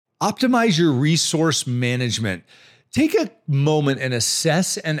Optimize your resource management. Take a moment and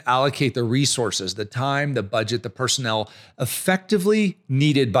assess and allocate the resources, the time, the budget, the personnel effectively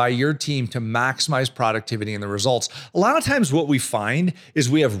needed by your team to maximize productivity and the results. A lot of times what we find is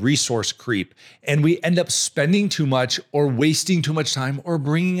we have resource creep and we end up spending too much or wasting too much time or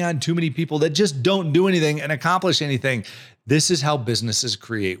bringing on too many people that just don't do anything and accomplish anything. This is how businesses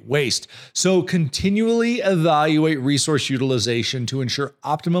create waste. So continually evaluate resource utilization to ensure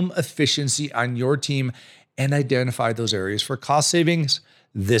optimum efficiency on your team and identify those areas for cost savings.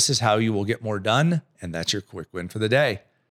 This is how you will get more done. And that's your quick win for the day.